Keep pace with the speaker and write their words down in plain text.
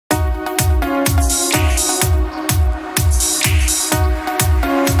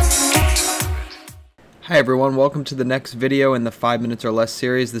everyone, welcome to the next video in the 5 minutes or less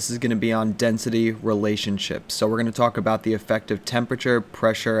series. This is going to be on density relationships. So we're going to talk about the effect of temperature,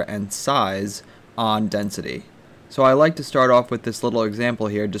 pressure, and size on density. So I like to start off with this little example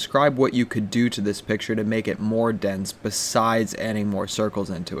here. Describe what you could do to this picture to make it more dense besides adding more circles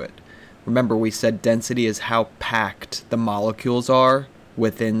into it. Remember, we said density is how packed the molecules are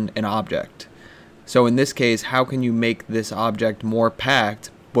within an object. So in this case, how can you make this object more packed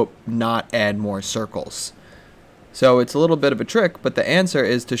but not add more circles? So it's a little bit of a trick, but the answer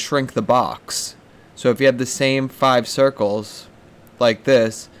is to shrink the box. So if you have the same 5 circles like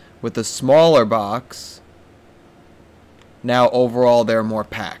this with a smaller box, now overall they're more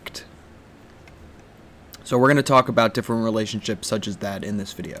packed. So we're going to talk about different relationships such as that in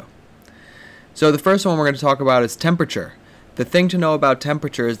this video. So the first one we're going to talk about is temperature. The thing to know about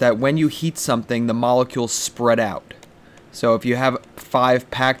temperature is that when you heat something, the molecules spread out. So if you have 5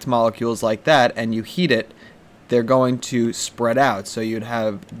 packed molecules like that and you heat it, they're going to spread out. So you'd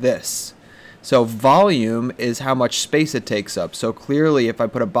have this. So volume is how much space it takes up. So clearly if I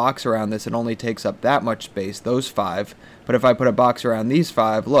put a box around this, it only takes up that much space, those 5. But if I put a box around these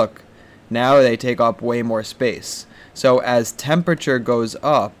 5, look, now they take up way more space. So as temperature goes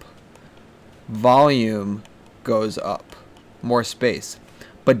up, volume goes up, more space.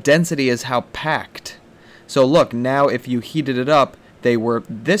 But density is how packed. So look, now if you heated it up, they were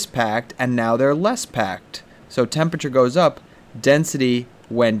this packed and now they're less packed. So temperature goes up, density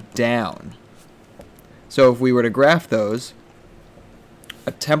went down. So if we were to graph those,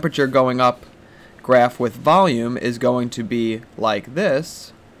 a temperature going up graph with volume is going to be like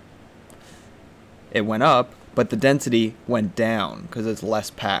this. It went up, but the density went down because it's less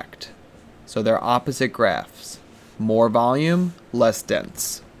packed. So they're opposite graphs. More volume, less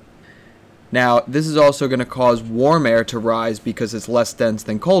dense. Now, this is also going to cause warm air to rise because it's less dense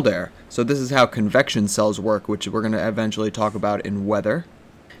than cold air. So this is how convection cells work, which we're going to eventually talk about in weather.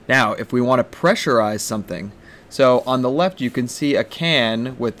 Now, if we want to pressurize something, so on the left you can see a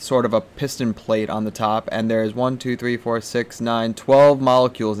can with sort of a piston plate on the top, and there's 1, 2, 3, 4, 6, 9, 12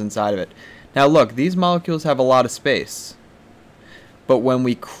 molecules inside of it. Now look, these molecules have a lot of space. But when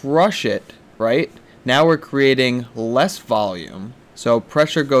we crush it, right, now we're creating less volume. So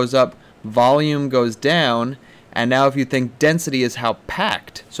pressure goes up, volume goes down, and now if you think density is how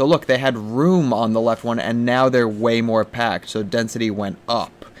packed, so look, they had room on the left one and now they're way more packed, so density went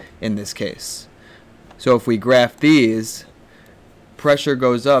up in this case. So if we graph these, pressure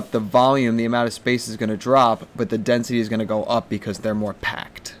goes up, the volume, the amount of space is going to drop, but the density is going to go up because they're more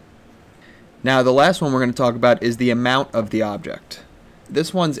packed. Now the last one we're going to talk about is the amount of the object.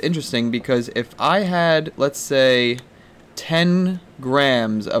 This one's interesting because if I had, let's say, 10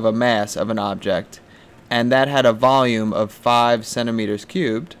 grams of a mass of an object, and that had a volume of 5 centimeters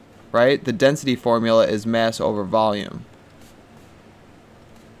cubed, right? The density formula is mass over volume.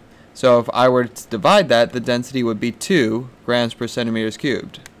 So if I were to divide that, the density would be 2 grams per centimeters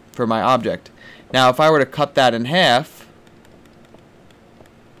cubed for my object. Now if I were to cut that in half,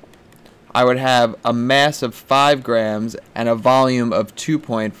 I would have a mass of 5 grams and a volume of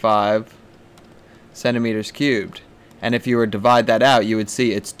 2.5 centimeters cubed. And if you were to divide that out, you would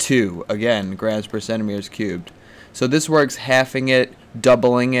see it's 2, again, grams per centimeters cubed. So this works halving it,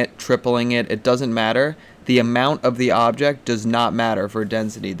 doubling it, tripling it. It doesn't matter. The amount of the object does not matter for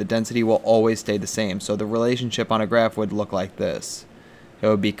density. The density will always stay the same. So the relationship on a graph would look like this. It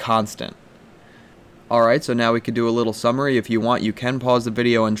would be constant. Alright, so now we could do a little summary. If you want, you can pause the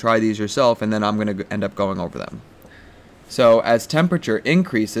video and try these yourself, and then I'm going to end up going over them. So as temperature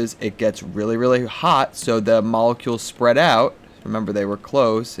increases, it gets really, really hot, so the molecules spread out. Remember, they were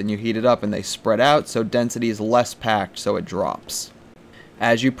close, and you heat it up and they spread out, so density is less packed, so it drops.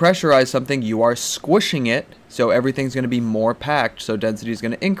 As you pressurize something, you are squishing it, so everything's going to be more packed, so density is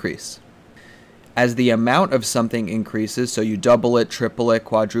going to increase. As the amount of something increases, so you double it, triple it,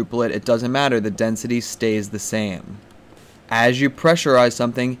 quadruple it, it doesn't matter, the density stays the same. As you pressurize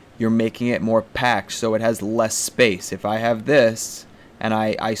something, you're making it more packed, so it has less space. If I have this, and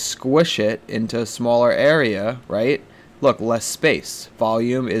I squish it into a smaller area, right? Look, less space.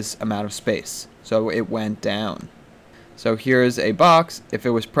 Volume is amount of space, so it went down. So here's a box. If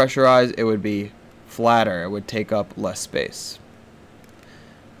it was pressurized, it would be flatter. It would take up less space.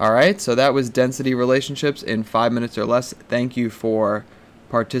 Alright, so that was density relationships in 5 minutes or less. Thank you for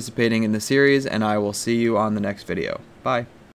participating in the series, and I will see you on the next video. Bye.